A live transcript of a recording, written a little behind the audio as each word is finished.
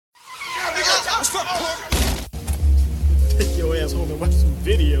Take your ass home and watch some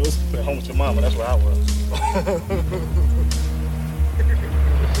videos. At home with your mama, that's where I was.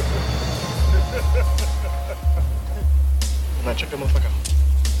 Now check that motherfucker out.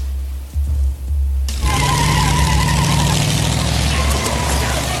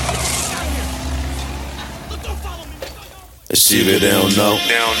 See if they don't know,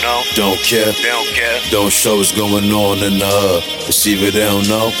 don't care, don't show what's going on in the hood. See if they don't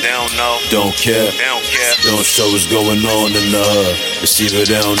know, don't care, don't show what's going on in the hood. See if they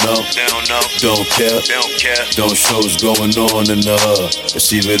don't know, don't care, don't show what's going on in the hood.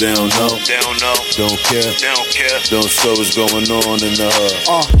 See if they don't know, don't care, don't show what's going on in the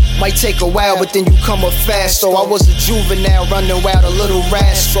hood. Might take a while, but then you come up fast. So I was a juvenile running wild, a little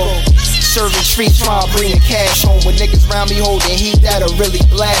rascal. Serving streets, trying to bring the cash home. With niggas round me holding heat, that'll really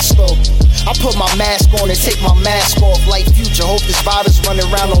blast though. I put my mask on and take my mask off like Future. Hope this virus running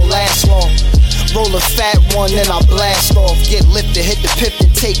around don't last long. Roll a fat one, then I blast off. Get lifted, hit the pip,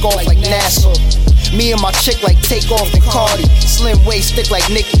 and take off like NASA. Me and my chick like take off and Cardi. Slim waist, thick like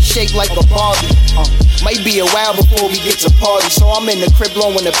Nicki, shake like a Barbie. Might be a while before we get to party, so I'm in the crib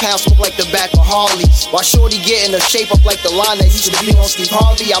blowing the pound smoke like the back of Harleys. While Shorty getting her shape up like the line that used to be on Steve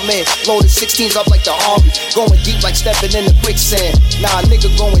Harvey. I'm in loaded 16s up like the army, going deep like stepping in the quicksand. Nah, nigga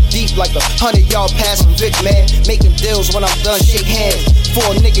going deep like 100-yard pass from Vic, man. Making deals when I'm done, shake hands. For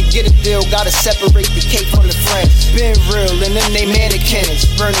a nigga get a deal, gotta separate the cake from the friends. Been real and them they mannequins.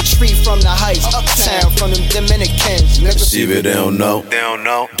 Burn the tree from the heights, uptown from them Dominicans. Nigga. See if they don't know,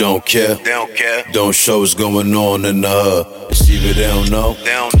 don't care, don't show what's going on in the hood. See if they don't know,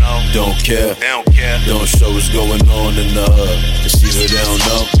 don't care, don't show what's going on in the hood. See if they don't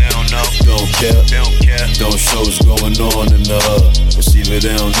know, don't care, don't show what's going on in the hood. See if they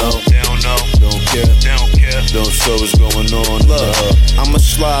don't know, don't care, don't show what's going on in the hood. I'ma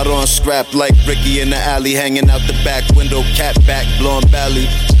slide on scrap like Ricky in the alley, hanging out the back window, cat back, blowing belly.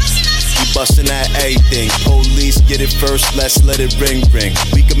 We bustin' at everything. Police get it first, let's let it ring.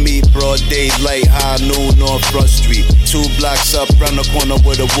 We can meet broad daylight, high noon on Front Street. 2 blocks up, round the corner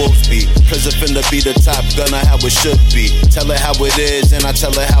where the wolves be. Prison finna be the top gunner, how it should be. Tell her how it is, and I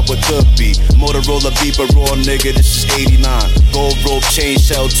tell her how it could be. Motorola beeper, raw nigga, this is 89. Gold rope, chain,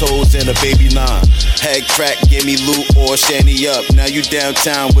 shell toes, and a baby 9. Head crack, give me loot or shanty up. Now you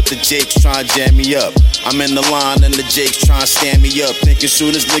downtown with the Jakes trying to jam me up. I'm in the line and the Jakes trying to stand me up. Thinking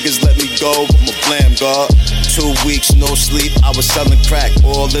soon as niggas let me go, I'ma blam God. 2 weeks, no sleep, I was selling crack.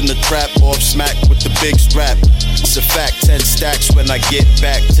 All in the trap, off smack with the big strap. It's a fact, 10 stacks when I get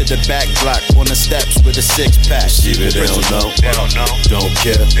back to the back block. On the steps with a 6-pack. See if they don't know, don't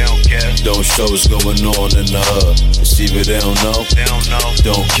care, don't show what's going on in the hood. See if they don't know,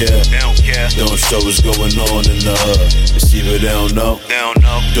 don't care, don't show what's going on in the hood. See if they don't know,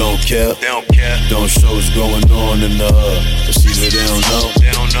 don't care, don't show what's going on in the hood. See if they don't know,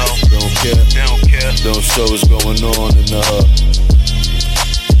 don't care, don't show what's going on in the hood.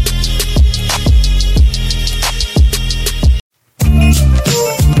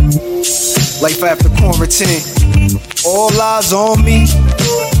 Life after quarantine, all eyes on me.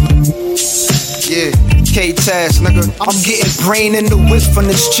 Yeah, K-Tas, nigga. I'm getting brain in the whip from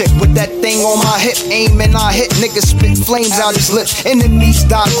this chick with that thing on my hip. Aim and I hit, nigga spit flames out his lips. Enemies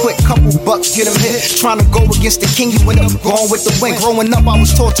die quick, couple bucks get him hit. Trying to go against the king, you end up going with the wind. Growing up, I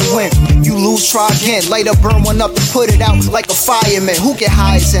was taught to win. You lose, try again. Later, burn one up and put it out like a fireman. Who get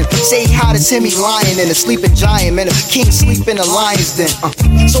high as him? Say he hot as him, he lying in a sleeping giant, man. A king sleep in a lion's den.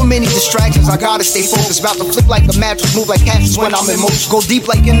 So many distractions, I gotta stay focused. About to flip like a mattress, move like cactus when I'm in motion. Go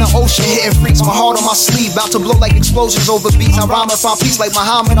deep like in the ocean, hitting freaks, my heart on my sleeve. About to blow like explosions over beats. I rhyme and find peace like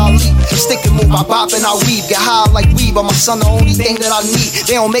Muhammad Ali. Stick and move, I bop and I weave. Get high like weed, but my son the only thing that I need.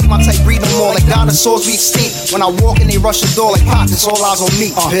 They don't make my type breed no more, like dinosaurs we extinct. When I walk in, they rush the door like pop, it's all eyes on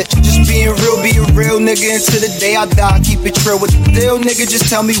me, bitch. Just being real, be a real nigga until the day I die. Keep it trill with the deal, nigga, just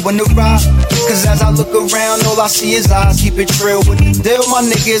tell me when to ride. Cause as I look around, all I see is eyes. Keep it trill with the deal, my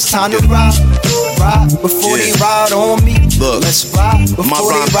nigga, it's time to ride. Ride before they ride on me. Look, let's ride before my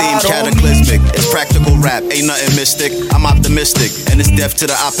rhyme they ride theme cataclysmic. It's practical rap, ain't nothing mystic. I'm optimistic, and it's deaf to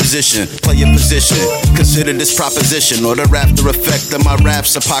the opposition. Play your position, consider this proposition, or the after effect of my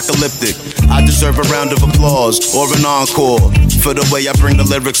raps apocalyptic. I deserve a round of applause or an encore for the way I bring the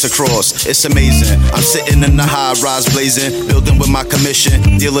lyrics across. It's amazing. I'm sitting in the high rise blazing, building with my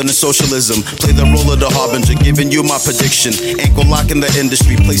commission, dealing in socialism. Play the role of the harbinger, giving you my prediction. Ankle lock in the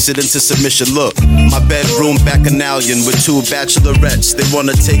industry, place it into submission. Look, my bedroom bacchanalian with 2 2 bachelorettes. They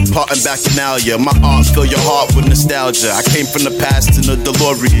wanna take part in Bacchanalia. My art fill your heart with nostalgia. I came from the past in a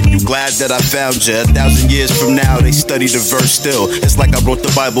DeLorean. You glad that I found you? 1,000 years from now, they study the verse still. It's like I wrote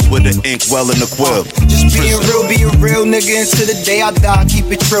the Bible with an ink well in a quill. Just be a real nigga until the day I die.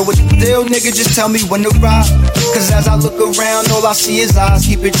 Keep it real with the deal, nigga. Just tell me when to ride. Cause as I look around, all I see is eyes.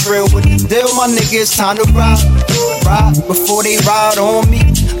 Keep it real with the deal, my nigga. It's time to ride. Ride before they ride on me.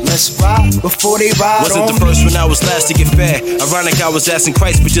 Let's ride before they ride Wasn't on the first when I was last to get fed. Ironic, I was asking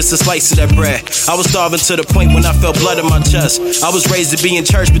Christ for just a slice of that bread. I was starving to the point when I felt blood in my chest. I was raised to be in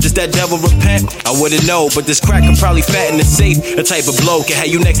church, but does that devil repent? I wouldn't know, but this crack can probably fatten the safe. A type of blow can have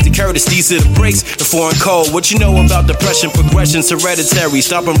you next to Curtis. These are the breaks, the foreign cold. What you know about depression, progression's hereditary.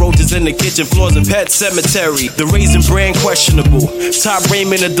 Stopping roaches in the kitchen floors of Pet Cemetery. The raisin brand questionable. Top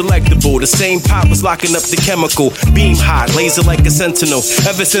Raymond a delectable. The same pot was locking up the chemical. Beam hot, laser like a sentinel.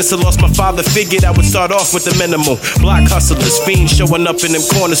 Ever since I lost my father, figured I would start off with the minimal. Block hustlers, fiends showing up in them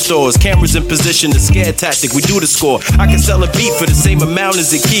corner stores. Cameras in position, the scare tactic, we do the score. I can sell a beat for the same amount as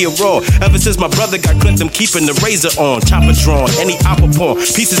a Kia Raw. Ever since my brother got clipped, I'm keeping the razor on. Chopper drawn, any oppa pawn.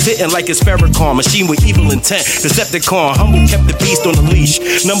 Pieces hitting like it's Farrakhan. Machine with evil intent, Decepticon. Humble kept the beast on the leash.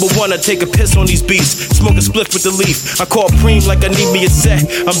 Number 1, I take a piss on these beats. Smoke a spliff with the leaf. I call Preme like I need me a set.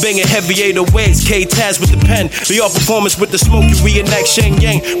 I'm banging heavy 808s, K-Tas with the pen. The all performance with the smoke, you reenact Shang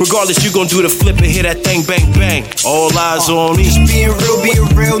Yang. Regardless, you gon' do the flip and hit that thing, bang, bang. All eyes on me. Just be a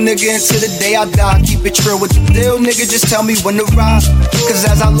real nigga until the day I die. Keep it real with the deal, nigga. Just tell me when to ride. Cause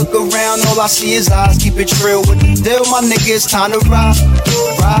as I look around, all I see is eyes. Keep it real with the deal, my nigga. It's time to ride.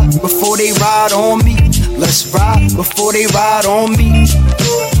 Ride before they ride on me. Let's ride before they ride on me.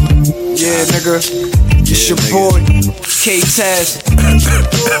 Yeah, nigga. It's your boy, K-Tas.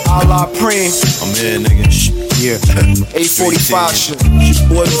 L.A.Q. Preme. I'm here, nigga. Yeah. 845 shit. Your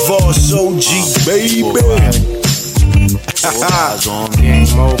boy Voss OG, baby. All eyes on game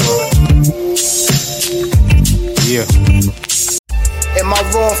over. Yeah. Am I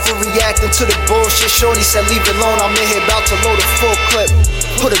wrong for reacting to the bullshit? Shorty said leave it alone, I'm in here about to load a full clip.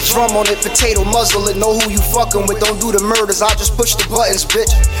 Put a drum on it, potato muzzle it, know who you fucking with. Don't do the murders, I just push the buttons,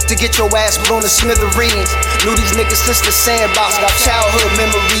 bitch. To get your ass blown to smithereens. Knew these niggas since the sandbox, got childhood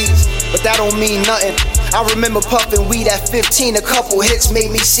memories. But that don't mean nothing. I remember puffing weed at 15, a couple hits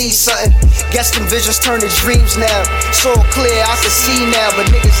made me see something. Guess them visions turn to dreams now. So clear, I can see now, but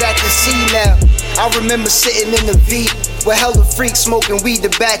niggas acting see now. I remember sitting in the V with hella freaks smoking weed,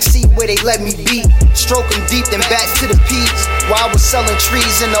 the backseat where they let me be. Stroking deep, then back to the peaks. While I was selling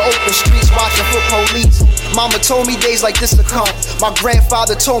trees in the open streets, watching for police. Mama told me days like this to come. My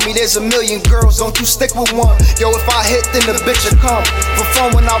grandfather told me there's a million girls, don't you stick with one. Yo, if I hit, then the bitch will come. For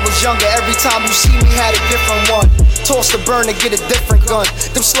fun when I was younger, every time you see me had a different one. Toss the burn and get a different gun.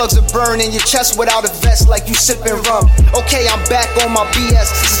 Them slugs will burn in your chest without a vest like you sipping rum. Okay, I'm back on my BS,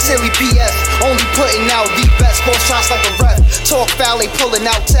 sincerely BS. Only putting out the best, call shots like a rep. Talk foul, they pulling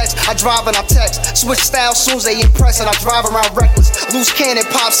out text. I drive and I text. Switch styles soon as they impress and I drive around reckless. Loose cannon,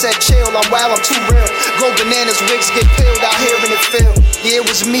 pop said chill, I'm wild, I'm too real. Go bananas, wigs get peeled out here in the field. Yeah, it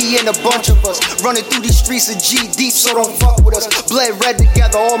was me and a bunch of us running through these streets of G deep, so don't fuck with us. Bled red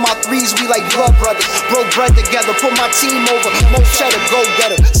together, all my threes, we like blood brothers. Broke bread together, put my team over, most cheddar, go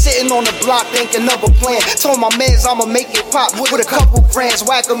getter. Sitting on the block thinking of a plan. Told my mans I'ma make it pop with a couple grands,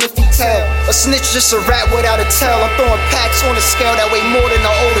 whack him if he tell. A snitch just a rat without a tail. I'm throwing packs on the scale that weigh more than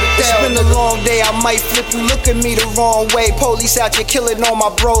the older Dell. It's been a long day, I might flip you, look at me the wrong way. Police out here killing all my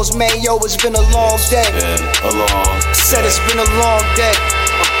bros, man, yo, it's been a long day. Said it's been a long day.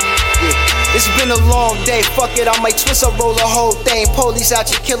 Yeah. It's been a long day, fuck it, I might twist or roll the whole thing. Police out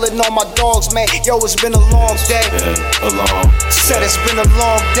here killing all my dogs, man. Yo, it's been a long day. Said it's been a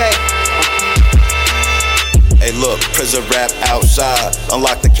long day. Hey look, prison rap outside.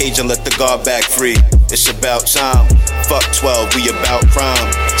 Unlock the cage and let the guard back free. It's about time. Fuck 12, we about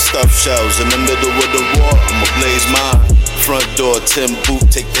crime. Stuffed shells in the middle of the war, I'ma blaze mine. Front door, Tim boot,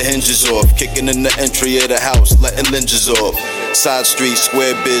 take the hinges off. Kicking in the entry of the house, letting lunges off. Side street,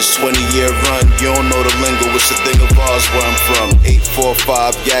 square biz, 20-year run. You don't know the lingo, it's a thing of ours where I'm from.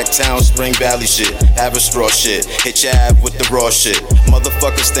 845, Yaktown, Spring Valley shit. Have a straw shit, hit your ab with the raw shit.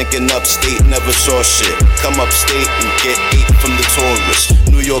 Motherfuckers thinking upstate, never saw shit. Come upstate and get 8 from the tourists.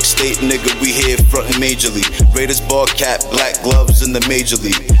 New York State, nigga, we here frontin' majorly. Raiders ball cap, black gloves in the major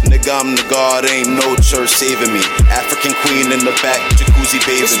league. Nigga, I'm the God, ain't no church saving me. African queen in the back, jacuzzi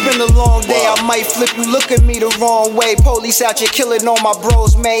bathing me. It's been a long day, I might flip you, look at me the wrong way. Police out here killing all my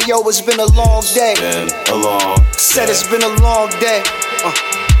bros, man, yo, it's been a long day. Been a long Said it's been a long day.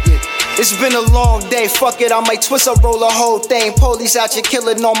 Yeah. It's been a long day, fuck it, I might twist or roll a whole thing. Police out here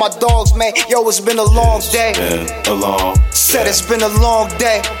killing all my dogs, man. Yo, it's been a long day. Been a long Said it's been a long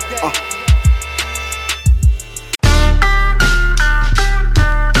day.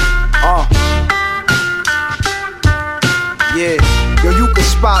 Yeah. Yo, you can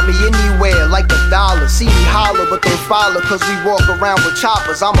spot me anywhere like a dollar. See me holler, but don't follow, cause we walk around with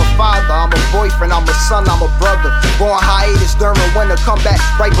choppers. I'm a father, I'm a boyfriend, I'm a son, I'm a brother. Go on hiatus during winter, come back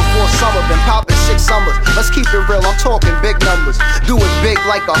right before summer. Been popping 6 summers. Let's keep it real, I'm talking big numbers. Do it big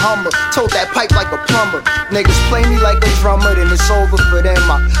like a Hummer, tote that pipe like a plumber. Niggas play me like a drummer, then it's over for them.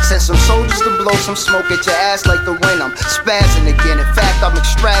 I sent some soldiers to blow some smoke at your ass like the wind. I'm spazzing again, in fact I'm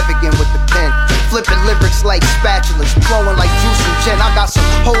extravagant with the pen. Flipping lyrics like spatulas, flowing like juice and gin. I got some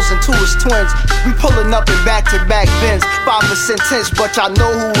hoes and 2 is twins. We pulling up in back-to-back bins, 5% tense, but y'all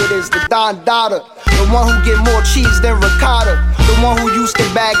know who it is, the Don Dada. The one who get more cheese than ricotta. The one who used to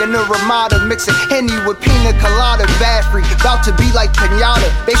bag in the Ramada, mixing Henny with pina colada. Bad free, about to be like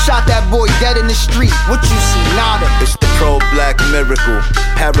pinata. They shot that boy dead in the street. What you see, nada. It's the pro-black miracle,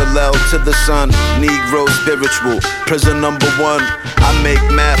 parallel to the sun, Negro spiritual. Prison number 1, I make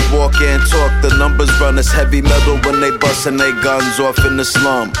math, walk and talk. The numbers run as heavy metal when they bustin' they guns off in the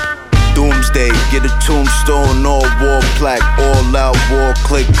slum. Doomsday, get a tombstone, all war plaque, all out war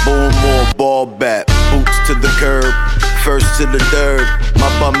click, boom, more ball bat. Boots to the curb, first to the third.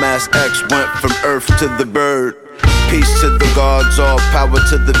 My bum ass ex went from earth to the bird. Peace to the gods, all power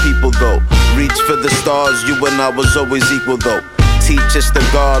to the people though. Reach for the stars, you and I was always equal though. Teach us the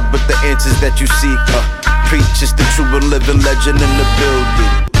God with the answers that you seek. Preach is the true and living legend in the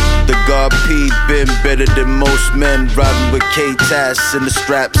building. The God P been better than most men. Riding with K-Tas and the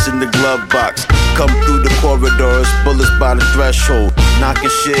straps in the glove box. Come through the corridors, bullets by the threshold. Knocking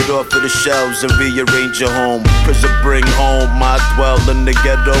shit off of the shelves and rearrange your home. Prison bring home, I dwell in the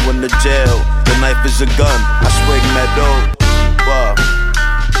ghetto and the jail. The knife is a gun, I swing metal. Wow.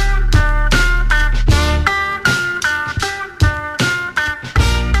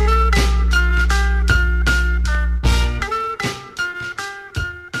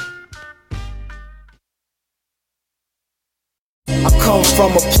 Come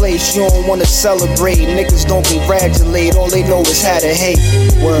from a place you don't wanna celebrate. Niggas don't congratulate, all they know is how to hate.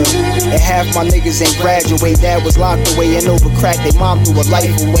 Word. And half my niggas ain't graduate. Dad was locked away and over crack. They mom threw a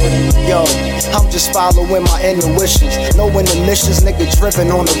life away. Yo, I'm just following my intuitions. Knowing the missions, nigga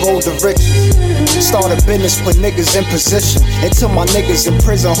driven on the road to riches. Start a business, put niggas in position. Until my niggas in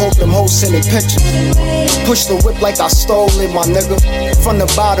prison, hope them hoes sending pictures. Push the whip like I stole it, my nigga. From the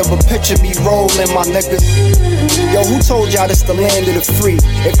bottom, a picture me rolling, my niggas. Yo, who told y'all this the land of the free?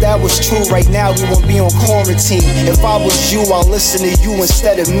 If that was true, right now we won't be on quarantine. If I was you, I'll listen to you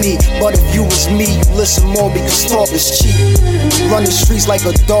instead of me. But if you was me, you listen more because talk is cheap. Run the streets like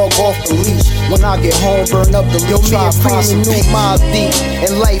a dog off the leash. When I get home, burn up the leash. Yo, me and Preme new Mob deep.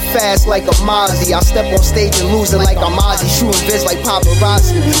 And life fast like a Mozzie. I step on stage and lose it like I'm Ozzy. Shooting vids like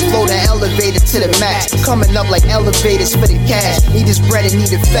paparazzi. Flow the elevator to the max. Coming up like elevators for the cash. Need this bread and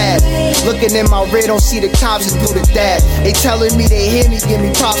need it fast. Looking in my rear, don't see the cops and do the dash. They telling me they hear me, give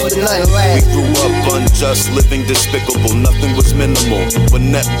me props for nothing last. We grew up unjust, living despicable. Nothing was minimal. We're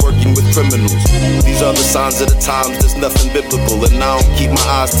networking with criminals. These are the signs of the times, there's nothing biblical. And I don't keep my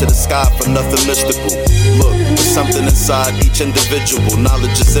eyes to the sky for nothing mystical. Look, there's something inside each individual.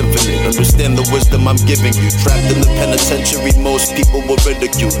 Knowledge is infinite. Understand the wisdom I'm giving you. Trapped in the penitentiary, most people will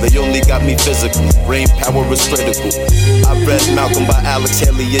ridicule. They only got me physically. Brain power is critical. I read Malcolm by Alex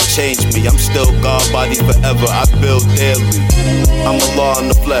Haley, it changed me. I'm still God body forever, I build daily. I'm a law in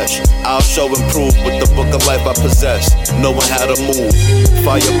the flesh. I'll show and prove with the book of life I possess. Knowing how to move.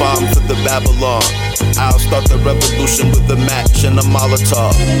 Firebomb for the Babylon. I'll start the revolution with a match and a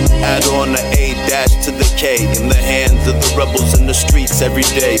Molotov. Add on the A dash to the K. In the hands of the rebels in the streets every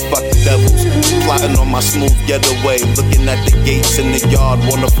day. Fuck the devils. Plotting on my smooth getaway. Looking at the gates in the yard,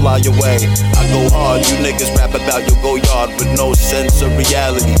 wanna fly away. I go hard, you niggas rap about your go yard with no sense of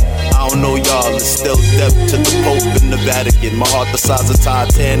reality. I don't know y'all, it's still death to the Pope in the Vatican. My heart the size of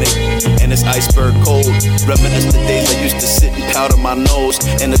Titanic, and it's iceberg cold. Reminisce the days I used to sit and powder my nose,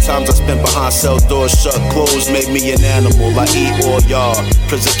 and the times I spent behind cell doors shut closed made me an animal. I eat all y'all,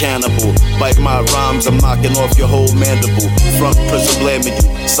 prison cannibal. Bite my rhymes, I'm knocking off your whole mandible. Front prison blaming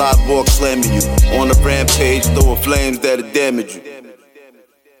you, sidewalk slamming you. On a rampage, throwing flames that'll damage you.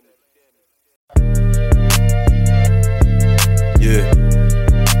 Yeah.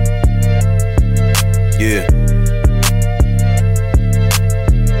 Yeah.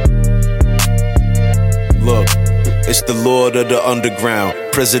 Look, it's the Lord of the underground.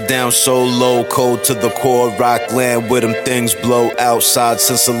 Prison down so low, cold to the core, rock land where them things blow outside.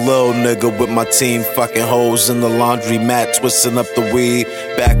 Since a little nigga with my team, fucking hoes in the laundry mat, twisting up the weed.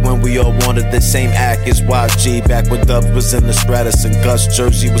 Back when we all wanted the same act as YG. Back when Dubs was in the Stratus and Gus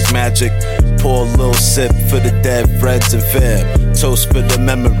Jersey was magic. Pour a little sip for the dead friends and fam. Toast for the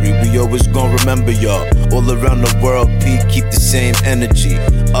memory, we always gon' remember y'all. All around the world, Pete, keep the same energy.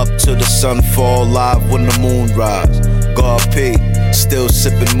 Up till the sun fall, live when the moon rise. God P, still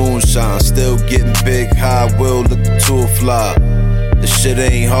sipping moonshine, still getting big, high will, let the tool fly. The shit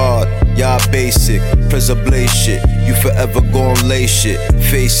ain't hard, y'all basic, prison blaze shit. You forever gon' lay shit,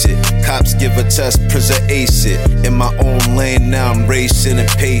 face it. Cops give a test, prison ace it. In my own lane now I'm racing and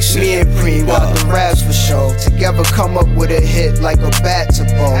pacing. Me and Preme got the raps for show. Together come up with a hit like a bat to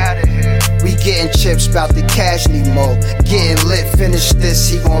bowl. We getting chips, bout the cash need more. Getting lit, finish this,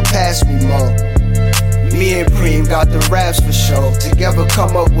 he gon' pass me more. Me and Preme got the raps for show. Together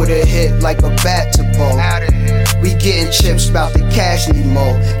come up with a hit like a bat to bowl. We getting chips, bout the cash need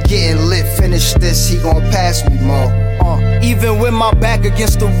more. Getting lit, finish this, he gon' pass me more. Even with my back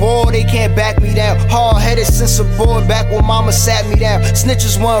against the wall, they can't back me down. Hard-headed since a boy, back when mama sat me down.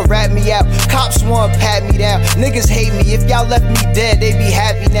 Snitches wanna rat me out, cops wanna pat me down. Niggas hate me, if y'all left me dead, they be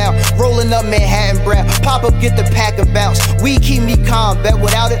happy now. Rolling up Manhattan Brown, pop up, get the pack and bounce. We keep me calm, bet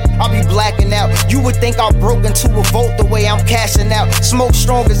without it, I'll be blacking out. You would think I broke into a vault the way I'm cashing out. Smoke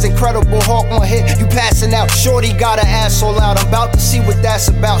strong as Incredible Hulk on hit, you passing out. Shorty got her ass all out, I'm about to see what that's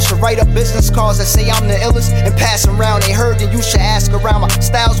about. Should write up business cards that say I'm the illest and pass around. They heard that you should ask around. My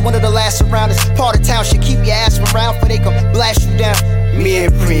style's one of the last around. This part of town should keep your ass around for they come blast you down. Me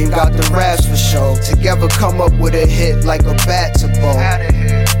and Preme got the raps for show. Together come up with a hit like a bat to bowl.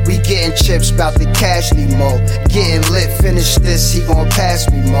 We getting chips, bout the cash need more. Getting lit, finish this, he gon' pass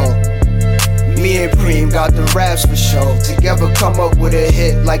me more. Me and Preme got the raps for show. Together come up with a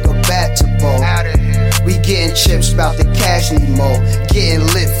hit like a bat to bowl. We getting chips, bout the cash need more. Getting